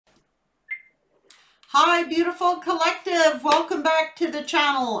Hi, beautiful collective. Welcome back to the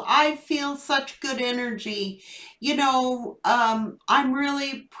channel. I feel such good energy. I'm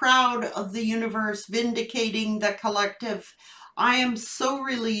really proud of the universe vindicating the collective. I am so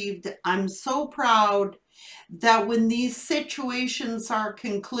relieved. I'm so proud that when these situations are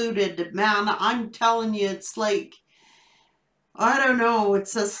concluded, man, I'm telling you, it's like, I don't know,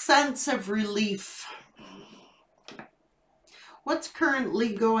 it's a sense of relief. What's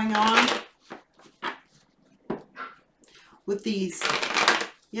currently going on with these?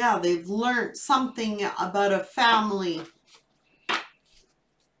 Yeah, they've learned something about a family.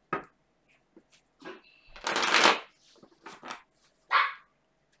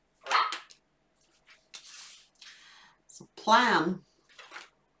 It's a plan.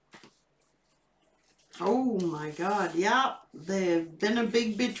 Oh my God, yeah, they've been a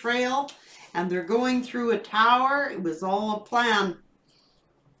big betrayal and they're going through a tower. It was all a plan.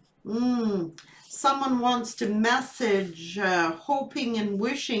 Someone wants to message, hoping and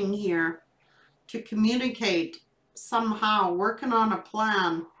wishing here to communicate somehow, working on a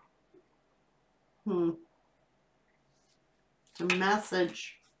plan. To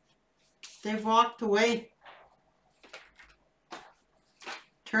message. They've walked away,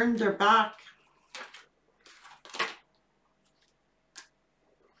 turned their back.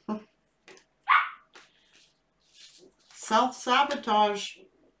 Self-sabotage.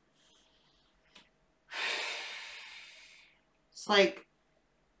 It's like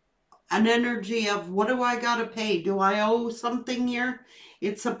an energy of, what do I gotta pay? Do I owe something here?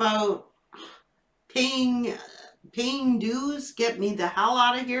 It's about paying dues. Get me the hell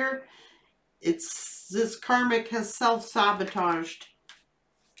out of here. It's this karmic has self-sabotaged.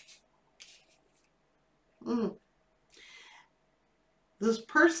 This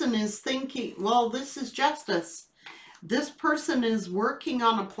person is thinking, well, this is justice. This person is working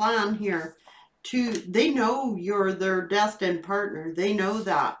on a plan here they know you're their destined partner. They know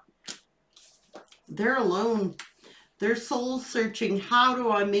that. They're alone. They're soul searching. How do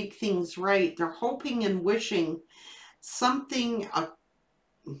I make things right? They're hoping and wishing something.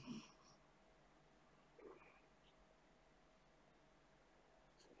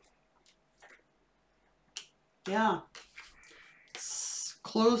 Yeah. It's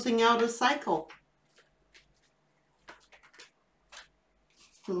closing out a cycle.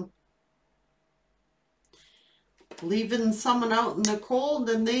 Leaving someone out in the cold,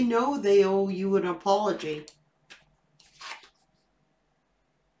 and they know they owe you an apology.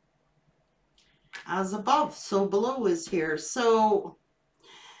 As above, so below is here. So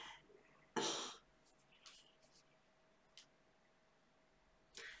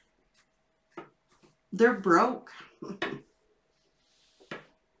they're broke.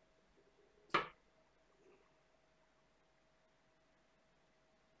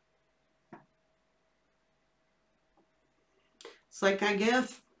 It's like, I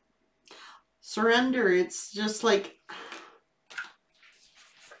give, surrender. It's just like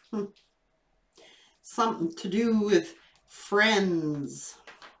something to do with friends.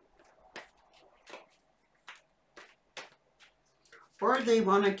 Or they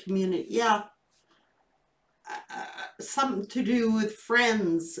want to communicate. Yeah. Something to do with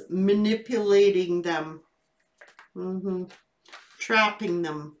friends, manipulating them. Trapping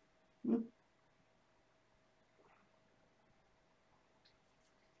them.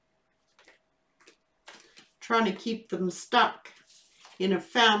 Trying to keep them stuck in a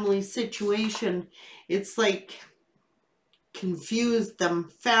family situation. It's like confuse them.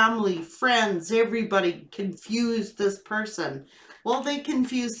 Family, friends, everybody confused this person. Well, they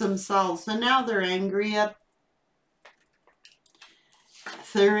confused themselves, and now they're angry at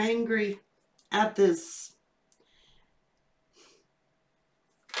this.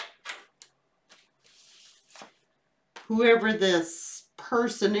 Whoever this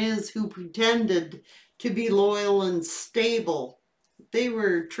person is who pretended to be loyal and stable. They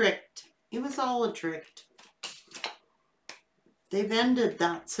were tricked. It was all a trick. They've ended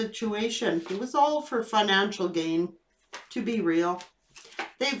that situation. It was all for financial gain, to be real.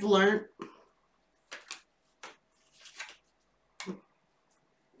 They've learned.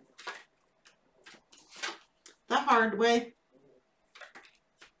 The hard way.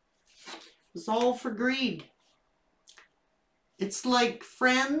 It was all for greed. It's like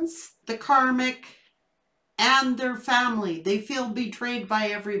friends, the karmic, and their family. They feel betrayed by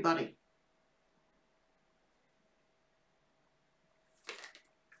everybody.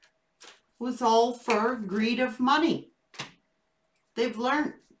 It was all for greed of money. They've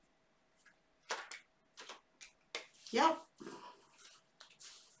learned. Yep.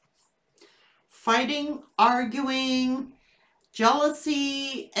 Fighting, arguing,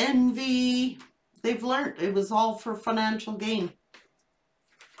 jealousy, envy, They've learned it was all for financial gain.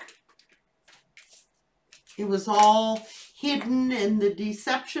 It was all hidden and the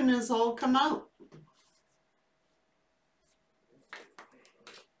deception has all come out.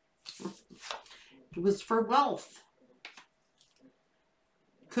 It was for wealth.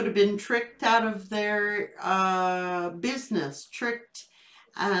 Could have been tricked out of their business, tricked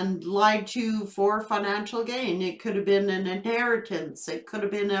and lied to for financial gain. It could have been an inheritance. It could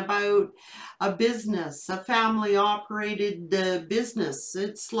have been about a business, a family operated business.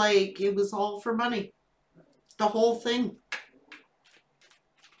 It's like it was all for money. The whole thing.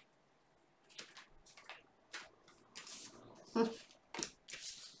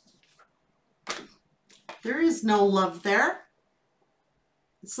 There is no love there.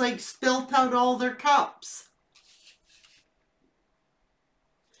 It's like spilt out all their cups.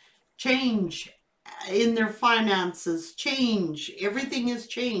 Change in their finances. Change. Everything has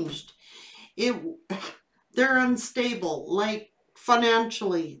changed. They're unstable, like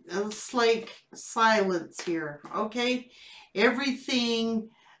financially. It's like silence here, okay?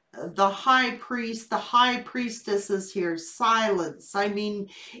 Everything, the high priest, the high priestess is here. Silence. I mean,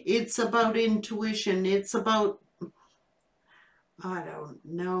 it's about intuition. It's about, I don't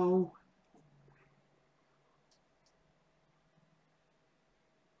know.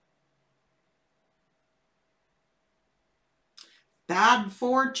 Bad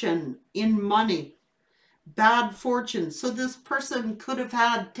fortune in money. Bad fortune. So this person could have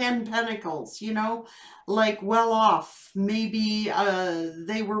had 10 pentacles, you know, like well off. Maybe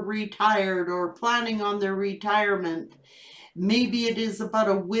they were retired or planning on their retirement. Maybe it is about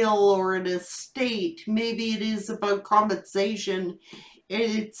a will or an estate. Maybe it is about compensation.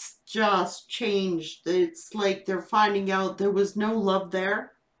 It's just changed. It's like they're finding out there was no love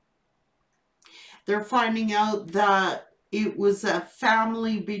there. They're finding out that it was a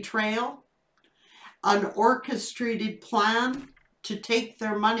family betrayal, an orchestrated plan to take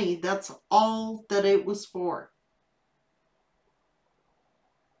their money. That's all that it was for.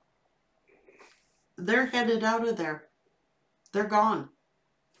 They're headed out of there. They're gone.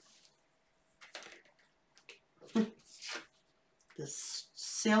 This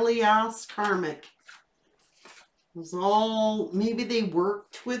silly ass karmic. It was all, maybe they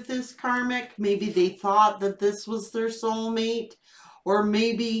worked with this karmic. Maybe they thought that this was their soulmate. Or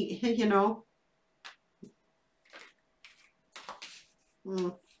maybe, you know.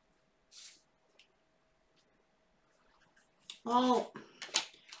 Well,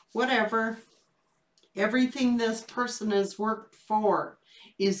 whatever. Everything this person has worked for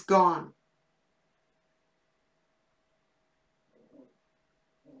is gone.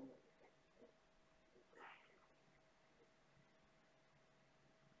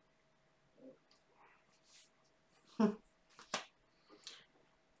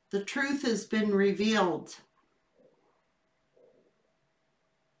 The truth has been revealed.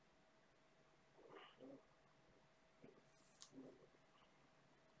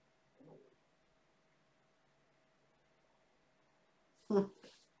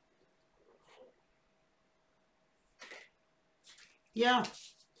 Yeah,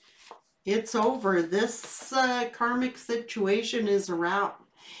 it's over. This karmic situation is a wrap.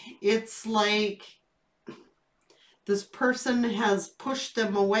 It's like this person has pushed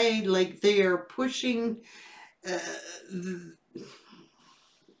them away, like they are pushing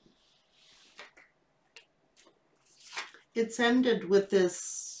it's ended with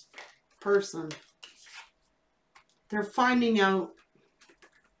this person. They're finding out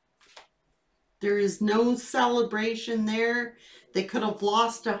there is no celebration there. They could have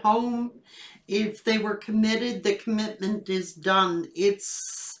lost a home. If they were committed, the commitment is done.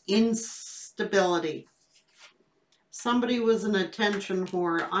 It's instability. Somebody was an attention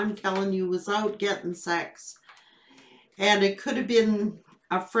whore. I'm telling you, was out getting sex. And it could have been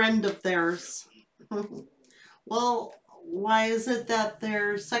a friend of theirs. Well, why is it that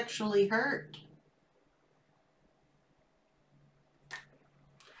they're sexually hurt?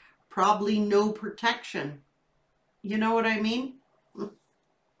 Probably no protection. You know what I mean?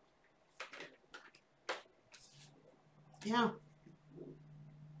 Yeah.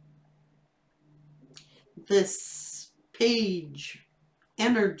 This page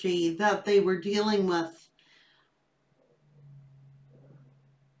energy that they were dealing with.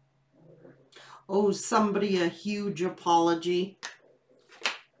 Oh, somebody a huge apology.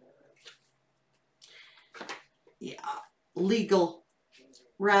 Yeah, legal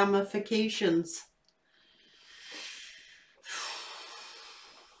ramifications.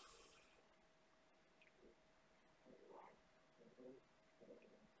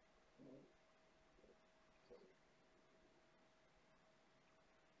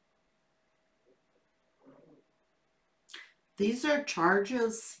 These are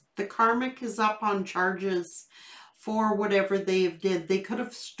charges. The karmic is up on charges for whatever they did. They could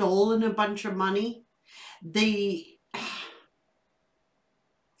have stolen a bunch of money. It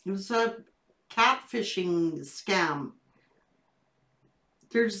was a catfishing scam.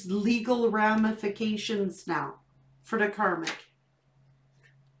 There's legal ramifications now for the karmic.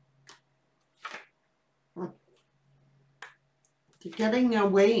 They're getting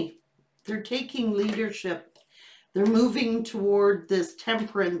away. They're taking leadership. They're moving toward this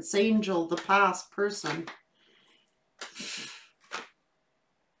temperance angel, the past person.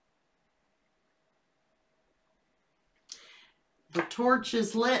 The torch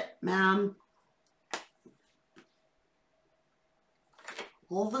is lit, man.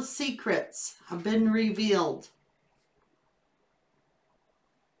 All the secrets have been revealed.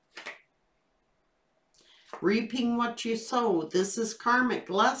 Reaping what you sow. This is karmic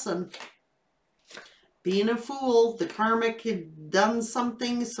lesson. Being a fool. The karmic had done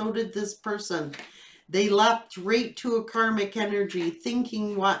something, so did this person. They leapt right to a karmic energy,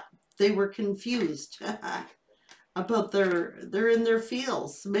 thinking what they were confused about they're in their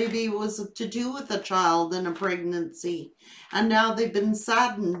feels. Maybe it was to do with a child and a pregnancy, and now they've been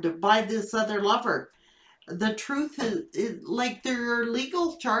saddened by this other lover. The truth is like there are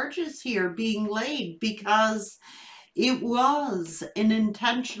legal charges here being laid because it was an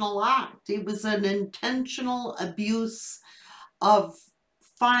intentional act. It was an intentional abuse of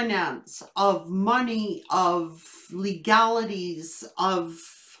finance, of money, of legalities, of...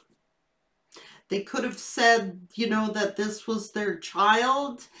 They could have said, you know, that this was their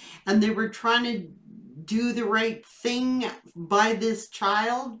child and they were trying to do the right thing by this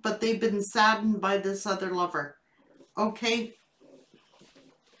child, but they've been saddened by this other lover. Okay?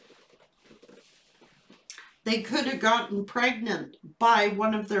 They could have gotten pregnant by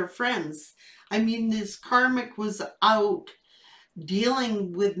one of their friends. I mean, this karmic was out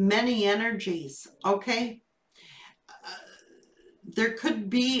dealing with many energies, okay? There could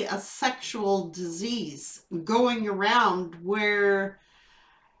be a sexual disease going around where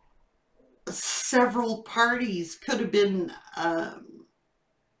several parties could have been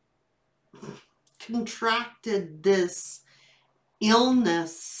contracted this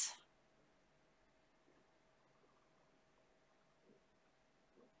illness.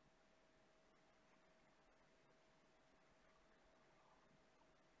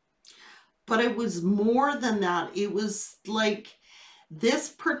 But it was more than that. It was like this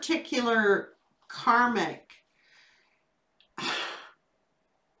particular karmic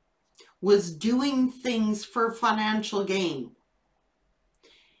was doing things for financial gain.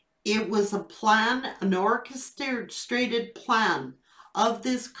 It was a plan, an orchestrated plan of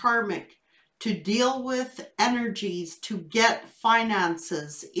this karmic to deal with energies to get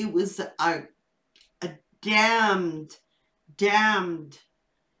finances. It was a damned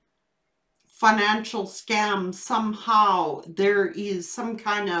financial scam. Somehow there is some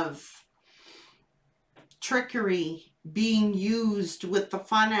kind of trickery being used with the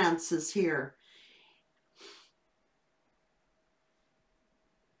finances here.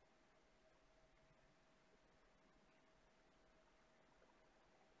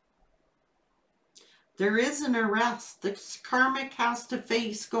 There is an arrest. The karmic has to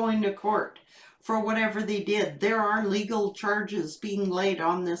face going to court for whatever they did. There are legal charges being laid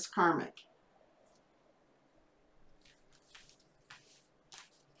on this karmic.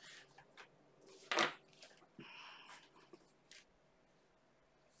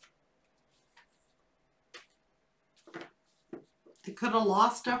 They could have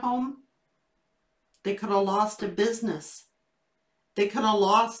lost a home. They could have lost a business. They could have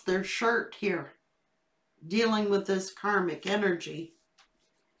lost their shirt here, dealing with this karmic energy.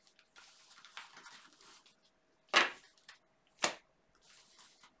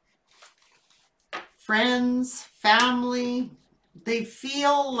 Friends, family, they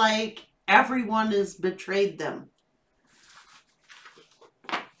feel like everyone has betrayed them.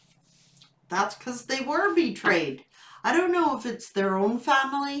 That's because they were betrayed. I don't know if it's their own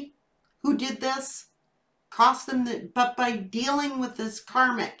family who did this, cost them, but by dealing with this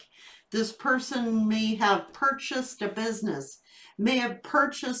karmic, this person may have purchased a business, may have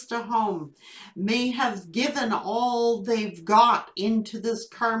purchased a home, may have given all they've got into this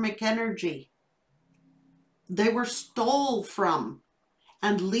karmic energy. They were stole from,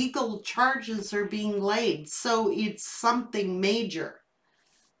 and legal charges are being laid. So it's something major.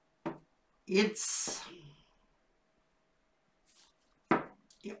 It's...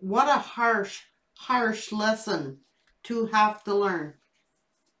 what a harsh lesson to have to learn.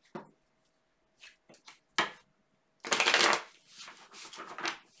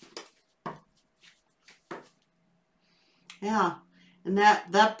 Yeah. And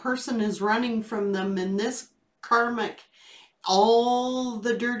that person is running from them in this karmic. All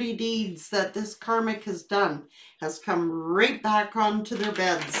the dirty deeds that this karmic has done has come right back onto their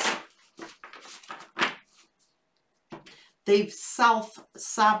beds. They've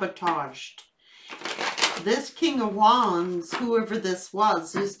self-sabotaged. This King of Wands, whoever this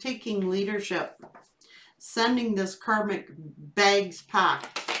was, is taking leadership, sending this karmic bags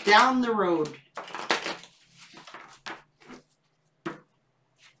packed down the road.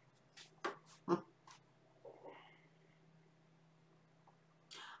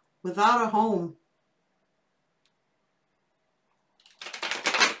 Without a home.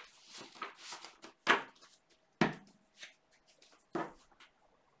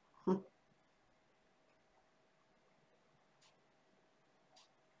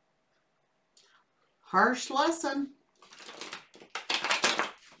 Harsh lesson.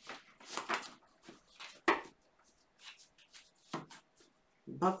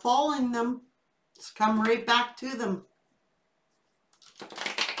 Befalling them. It's come right back to them.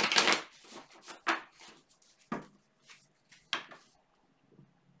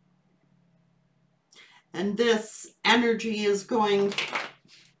 And this energy is going,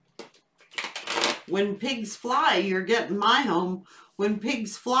 when pigs fly, you're getting my home. When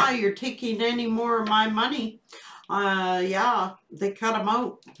pigs fly, you're taking any more of my money. Yeah, they cut them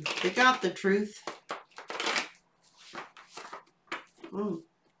out. They got the truth. Mm.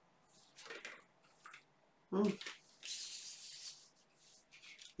 Mm.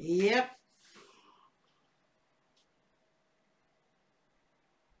 Yep.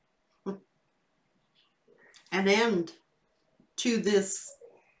 An end to this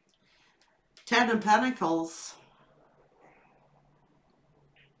Ten of Pentacles.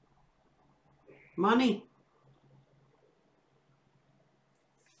 Money.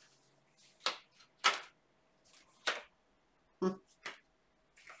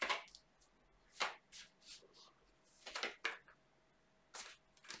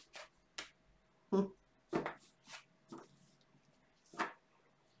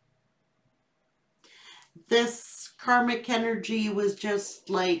 This karmic energy was just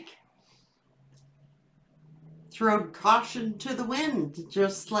like throwed caution to the wind,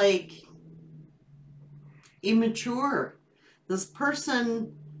 just like immature. This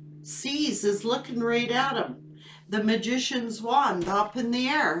person is looking right at him. The magician's wand up in the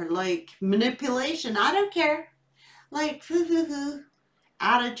air, like manipulation. I don't care. Like, hoo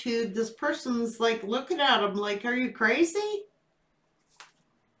attitude. This person's like looking at him like, are you crazy?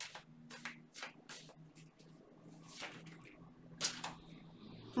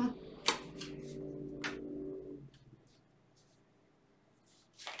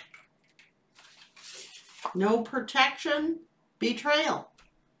 No protection, betrayal.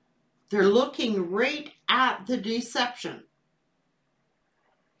 They're looking right at the deception.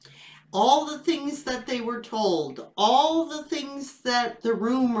 All the things that they were told, all the things that the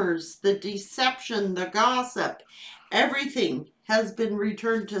rumors, the deception, the gossip, everything has been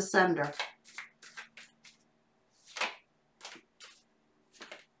returned to sender.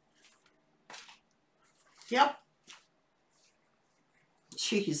 Yep.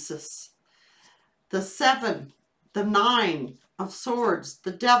 Jesus. The 7, the 9 of swords,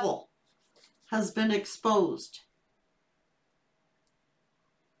 the devil has been exposed.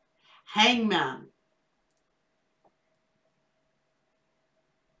 Hangman.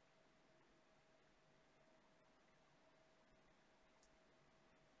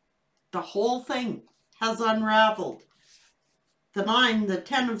 The whole thing has unraveled. The 9, the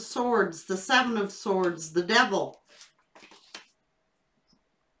 10 of swords, the 7 of swords, the devil.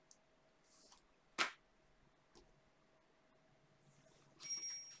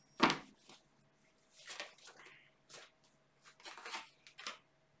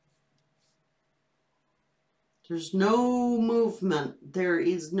 There's no movement. There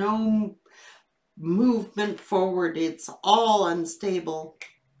is no movement forward. It's all unstable.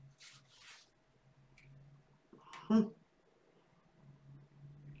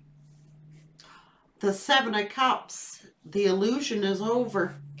 The 7 of Cups. The illusion is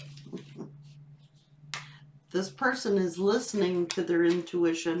over. This person is listening to their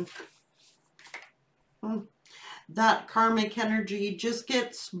intuition. That karmic energy just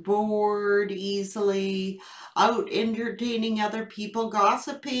gets bored easily, out entertaining other people,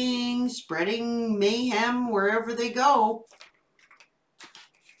 gossiping, spreading mayhem wherever they go.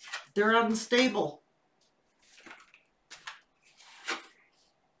 They're unstable.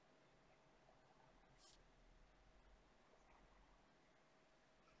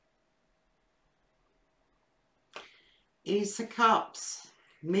 Ace of Cups.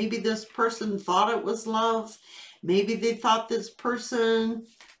 Maybe this person thought it was love. Maybe they thought this person,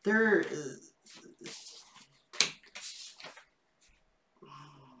 they're...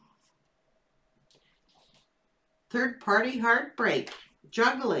 Third party heartbreak.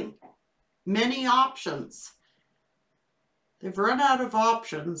 Juggling. Many options. They've run out of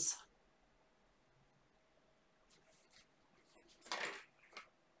options.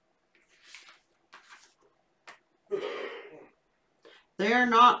 They're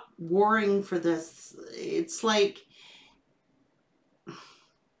not warring for this. It's like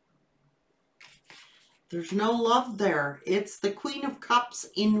there's no love there. It's the Queen of Cups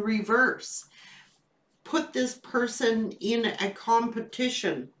in reverse. Put this person in a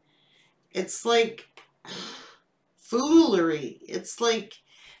competition. It's like foolery. It's like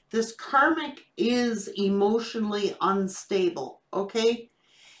this karmic is emotionally unstable, okay?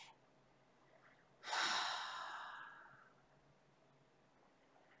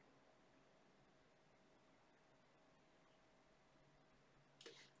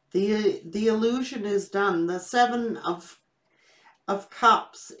 The illusion is done. The Seven of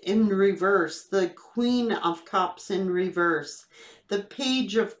Cups in reverse. The Queen of Cups in reverse. The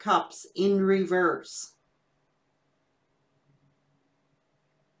Page of Cups in reverse.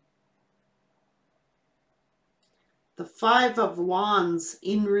 The Five of Wands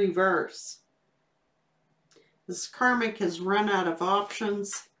in reverse. This karmic has run out of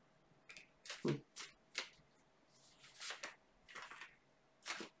options.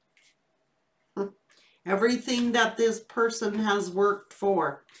 Everything that this person has worked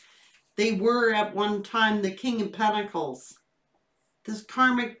for. They were at one time the King of Pentacles. This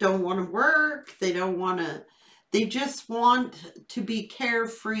karmic don't want to work. They don't want to, they just want to be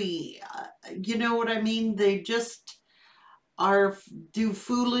carefree. You know what I mean? They just do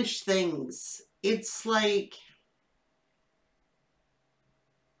foolish things. It's like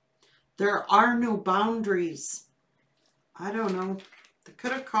there are no boundaries. I don't know. They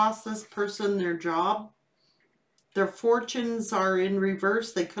could have cost this person their job. Their fortunes are in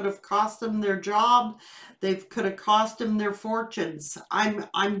reverse. They could have cost them their job. They could have cost them their fortunes.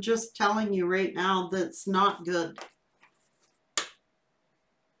 I'm just telling you right now that's not good.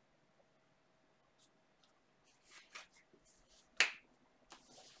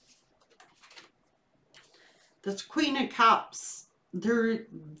 This Queen of Cups, there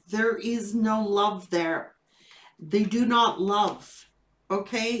is no love there. They do not love.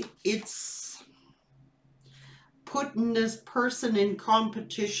 Okay? It's putting this person in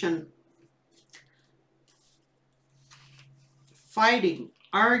competition. Fighting,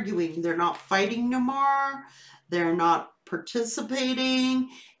 arguing. They're not fighting no more. They're not participating.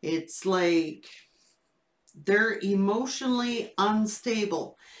 It's like they're emotionally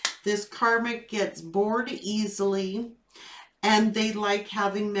unstable. This karmic gets bored easily and they like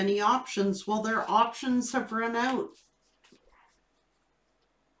having many options. Well, their options have run out.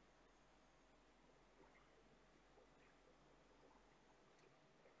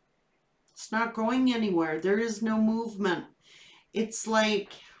 It's not going anywhere. There is no movement. It's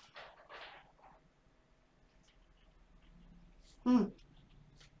like,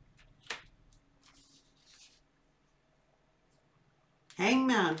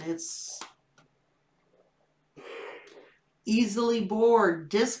 Hangman, it's easily bored,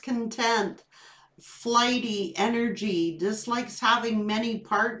 discontent, flighty energy, dislikes having many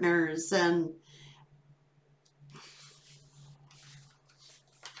partners, and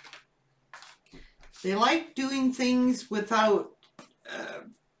they like doing things without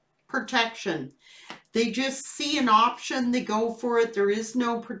protection. They just see an option, they go for it. There is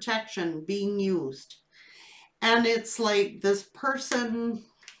no protection being used. And it's like this person,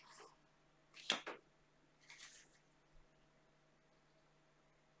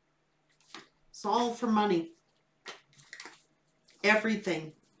 it's all for money.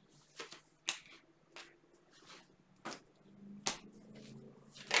 Everything.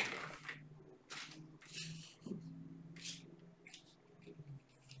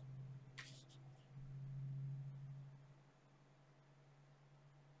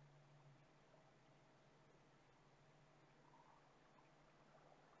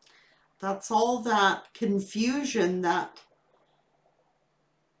 That's all that confusion that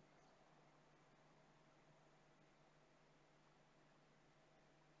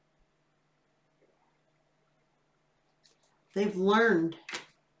they've learned.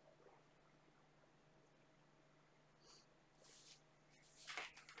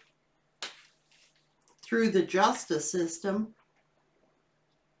 Through the justice system.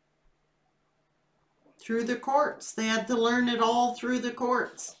 Through the courts. They had to learn it all through the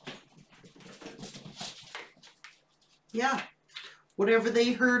courts. Yeah. Whatever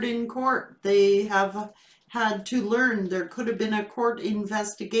they heard in court, they have had to learn. There could have been a court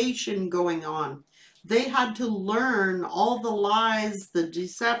investigation going on. They had to learn all the lies, the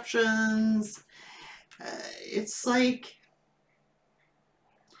deceptions. It's like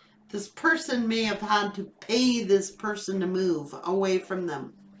this person may have had to pay this person to move away from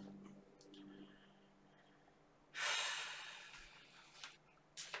them.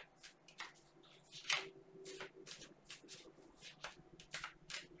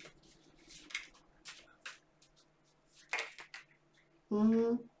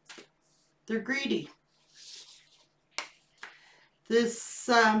 They're greedy. This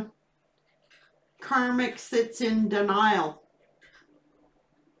karmic sits in denial,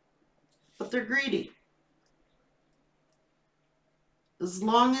 but they're greedy. As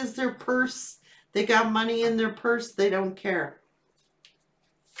long as their purse, they got money in their purse, they don't care.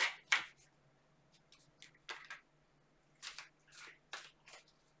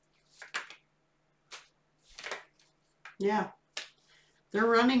 Yeah. They're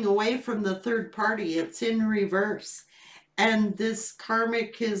running away from the third party. It's in reverse. And this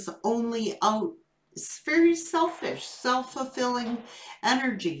karmic is only out. It's very selfish, self-fulfilling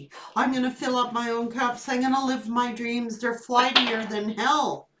energy. I'm going to fill up my own cups. I'm going to live my dreams. They're flightier than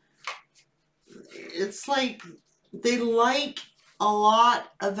hell. It's like they like a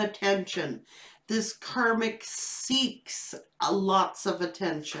lot of attention. This karmic seeks lots of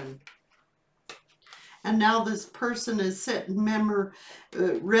attention. And now this person is sitting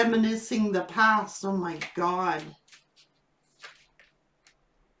reminiscing the past. Oh my God.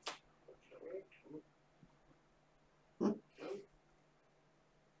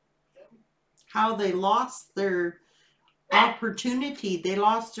 How they lost their opportunity. They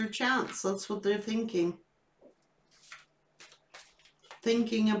lost their chance. That's what they're thinking.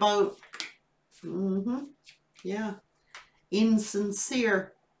 Thinking about, yeah,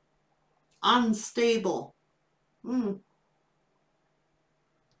 insincere. Unstable. Too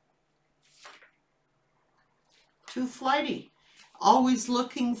flighty. Always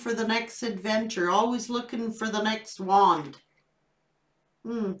looking for the next adventure. Always looking for the next wand.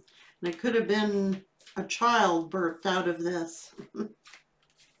 And it could have been a child birthed out of this.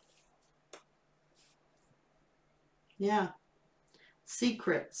 Yeah.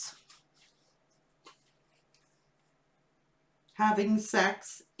 Secrets. Having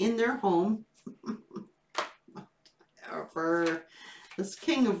sex in their home. For this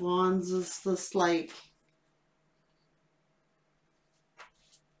King of Wands is this like,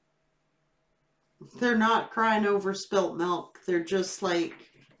 they're not crying over spilt milk. They're just like,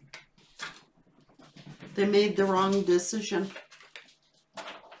 they made the wrong decision.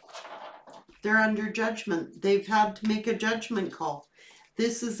 They're under judgment. They've had to make a judgment call.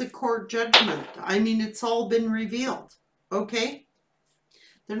 This is a court judgment. I mean, it's all been revealed. Okay?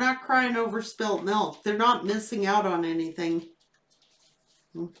 They're not crying over spilt milk. They're not missing out on anything.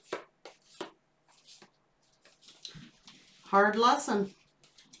 Hard lesson.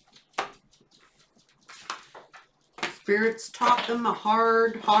 Spirits taught them a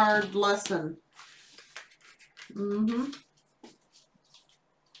hard lesson.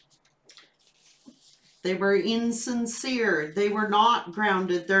 They were insincere. They were not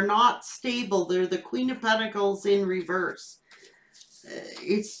grounded. They're not stable. They're the Queen of Pentacles in reverse.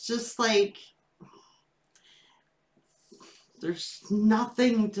 It's just like there's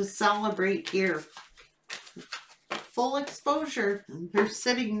nothing to celebrate here. Full exposure. They're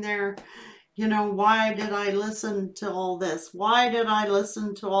sitting there, you know, why did I listen to all this? Why did I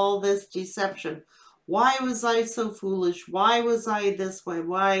listen to all this deception? Why was I so foolish? Why was I this way?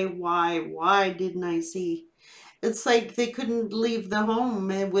 Why didn't I see? It's like they couldn't leave the home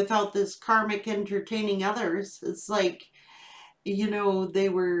without this karmic entertaining others. It's like, you know, they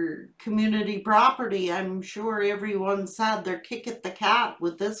were community property. I'm sure everyone's had their kick at the cat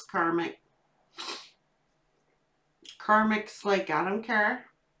with this karmic. Karmic's like, I don't care.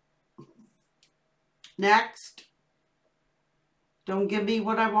 Next. Don't give me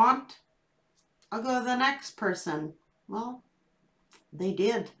what I want. I'll go to the next person. Well, they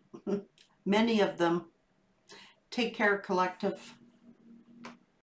did. Many of them. Take care, collective.